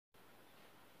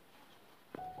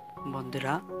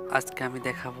বন্ধুরা, আজকে আমি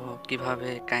দেখাবো কিভাবে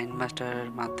কাইনমাস্টারের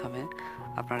মাধ্যমে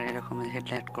আপনারা এরকম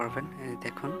হেডলাইন করবেন। এই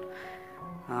দেখুন,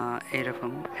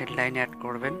 এইরকম হেডলাইন অ্যাড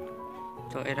করবেন।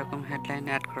 তো এরকম হেডলাইন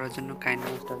অ্যাড করার জন্য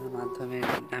কাইনমাস্টারের মাধ্যমে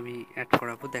আমি অ্যাড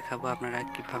করাবো, দেখাবো আপনারা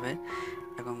কিভাবে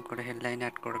এরকম করে হেডলাইন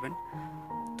অ্যাড করবেন।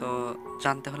 তো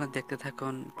জানতে হলে দেখতে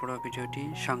থাকুন পুরো ভিডিওটি।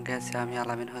 সঙ্গে আছে আমি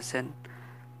আলামিন হোসেন।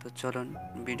 তো চলুন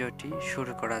ভিডিওটি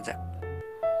শুরু করা যাক।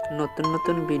 নতুন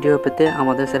নতুন ভিডিও পেতে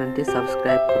আমাদের চ্যানেলটি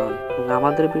সাবস্ক্রাইব করুন এবং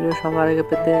আমাদের ভিডিও সবার আগে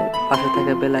পেতে পাশে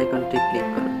থাকা বেল আইকনটি ক্লিক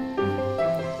করুন।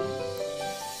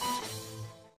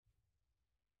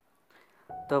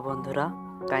 তো বন্ধুরা,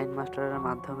 কাইনমাস্টারের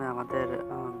মাধ্যমে আমাদের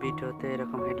ভিডিওতে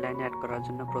এরকম হেডলাইন অ্যাড করার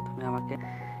জন্য প্রথমে আমাকে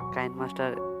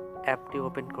কাইনমাস্টার অ্যাপটি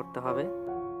ওপেন করতে হবে।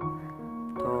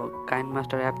 তো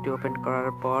কাইনমাস্টার অ্যাপটি ওপেন করার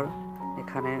পর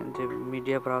এখানে যে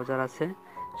মিডিয়া ব্রাউজার আছে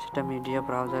সেটা মিডিয়া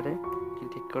ব্রাউজারে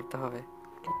ক্লিক করতে হবে।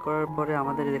 ক্লিক করার পরে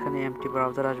আমাদের এখানে এমটি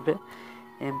ব্রাউজার আসবে,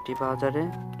 এমটি ব্রাউজারে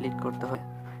ক্লিক করতে হয়।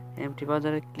 এমটি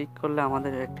ব্রাউজারে ক্লিক করলে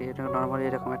আমাদের একটি নর্মালি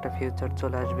এরকম একটা ফিউচার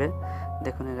চলে আসবে।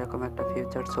 দেখুন, এরকম একটা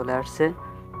ফিউচার চলে আসছে।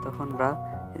 তখন আমরা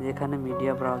এখানে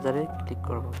মিডিয়া ব্রাউজারে ক্লিক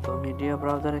করব। তো মিডিয়া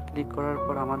ব্রাউজারে ক্লিক করার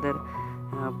পর আমাদের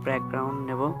ব্যাকগ্রাউন্ড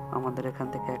নেব। আমাদের এখান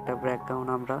থেকে একটা ব্যাকগ্রাউন্ড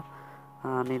আমরা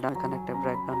নিলাম। এখানে একটা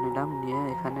ব্যাকগ্রাউন্ড নিলাম, নিয়ে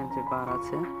এখানে যে বার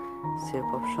আছে সেভ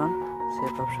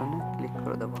অপশনে ক্লিক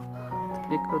করে দেবো।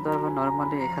 ক্লিক করে দেওয়ার পর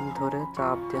নর্মালি এখানে ধরে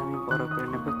চাপ দিয়ে আমি বড় করে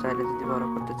নেব। চাইলে যদি বড়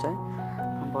করতে চাই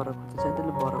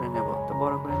তাহলে বড় করে নেব। তো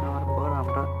বড় করে নেওয়ার পর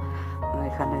আমরা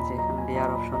এখানে যে লেয়ার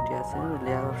অপশনটি আছে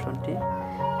লেয়ার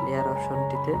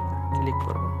অপশনটিতে ক্লিক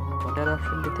করব। লেয়ার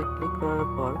অপশনটিতে ক্লিক করার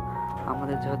পর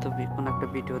আমাদের যেহেতু কোনো একটা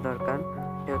ভিডিও দরকার,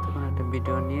 যেহেতু কোনো একটা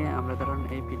ভিডিও নিয়ে আমরা ধরুন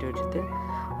এই ভিডিওটিতে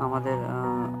আমাদের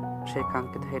সেই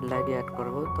কাঙ্ক্ষিত হেডলাইনটি অ্যাড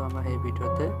করব। তো আমরা এই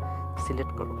ভিডিওতে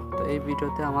সিলেক্ট করব। তো এই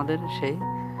ভিডিওতে আমাদের সেই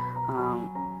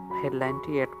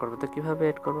হেডলাইনটি অ্যাড করব। তো কীভাবে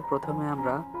অ্যাড করব? প্রথমে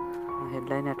আমরা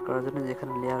হেডলাইন অ্যাড করার জন্য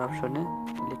যেখানে লেয়ার অপশনে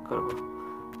ক্লিক করব।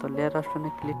 তো লেয়ার অপশনে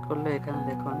ক্লিক করলে এখানে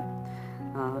দেখুন,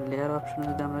 লেয়ার অপশনে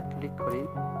যদি আমরা ক্লিক করি,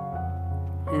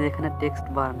 এখানে টেক্সট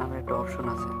বার নামে একটা অপশন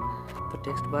আছে। তো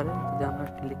টেক্সট বারে যদি আমরা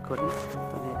ক্লিক করি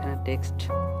তাহলে এখানে টেক্সট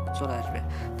চলে আসবে।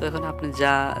 তো এখন আপনি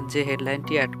যে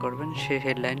হেডলাইনটি অ্যাড করবেন সেই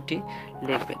হেডলাইনটি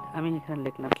লিখবেন। আমি এখানে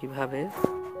লিখলাম কিভাবে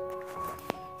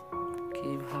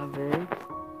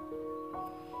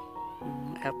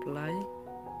অ্যাপ্লাই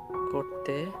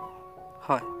করতে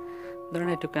হয়, ধরুন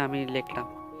এটুকু আমি লিখলাম।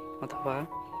 অথবা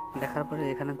লেখার পরে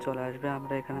এখানে চলে আসবে,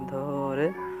 আমরা এখানে ধরে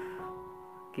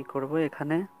কি করব,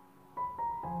 এখানে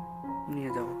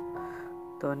নিয়ে যাব।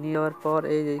 তো নিয়ে যাওয়ার পর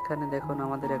এইখানে দেখুন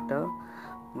আমাদের একটা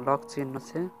লক চিহ্ন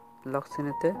আছে, লক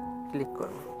চিহ্নতে ক্লিক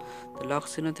করব। তো লক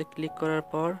চিহ্নতে ক্লিক করার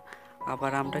পর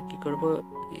আবার আমরা কি করব,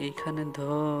 এইখানে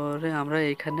ধরে আমরা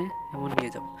এইখানে এমন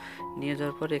নিয়ে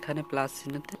যাওয়ার পর এখানে প্লাস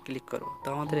চিহ্নতে ক্লিক করব। তো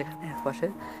আমাদের এখানে একপাশে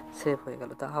সেভ হয়ে গেল।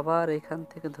 তো আবার এখান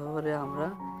থেকে ধরে আমরা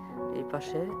এই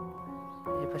পাশে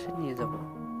নিয়ে যাব।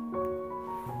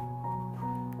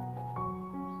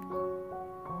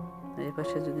 এই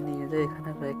পাশে যদি নিয়ে যাই,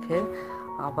 এখানে রেখে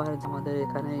আবার আমাদের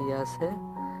এখানে আছে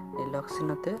এই লক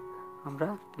চিহ্নতে আমরা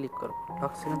ক্লিক করব।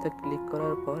 লক চিহ্নতে ক্লিক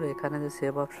করার পর এখানে যে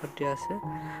সেভ অপশনটি আছে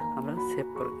আমরা সেভ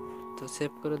করব। তো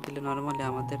সেভ করে দিলে নর্মালি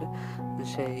আমাদের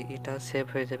সেই এটা সেভ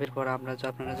হয়ে যাবে। এরপর আপনারা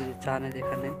যদি চান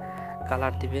এখানে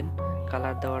কালার দিবেন,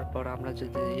 কালার দেওয়ার পর আমরা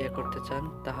যদি করতে চান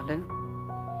তাহলে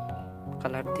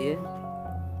কালার দিয়ে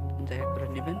জায়গা করে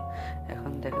নেবেন।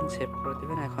 এখন দেখেন সেভ করে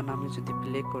দিবেন। এখন আমি যদি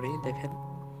প্লে করি, দেখেন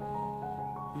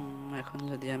এখন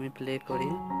যদি আমি প্লে করি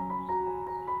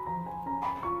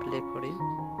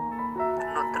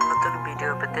নতুন নতুন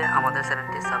ভিডিও পেতে আমাদের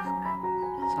চ্যানেলটি সাবস্ক্রাইব।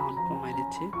 সাউন্ড কমাই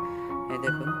দিচ্ছি, এই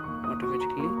দেখুন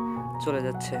অটোমেটিকলি চলে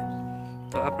যাচ্ছে।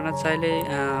 তো আপনারা চাইলে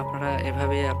আপনারা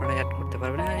এভাবে আপনারা অ্যাড করতে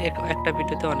পারবেন। একটা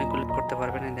ভিডিওতে অনেকগুলো করতে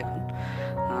পারবেন। এই দেখুন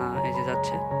এই যে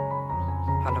যাচ্ছে,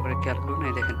 ভালো করে খেয়াল করুন।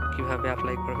 এই দেখেন কিভাবে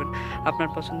অ্যাপ্লাই করবেন। আপনার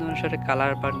পছন্দ অনুসারে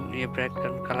কালার বা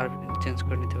ব্যাকগ্রাউন্ড কালার চেঞ্জ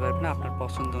করে নিতে পারবেন আপনার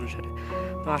পছন্দ অনুসারে।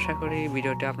 তো আশা করি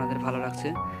ভিডিওটি আপনাদের ভালো লাগছে।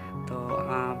 তো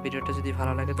ভিডিওটা যদি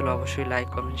ভালো লাগে তাহলে অবশ্যই লাইক,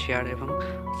 কমেন্ট, শেয়ার এবং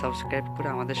সাবস্ক্রাইব করে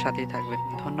আমাদের সাথেই থাকবেন।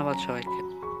 ধন্যবাদ সবাইকে।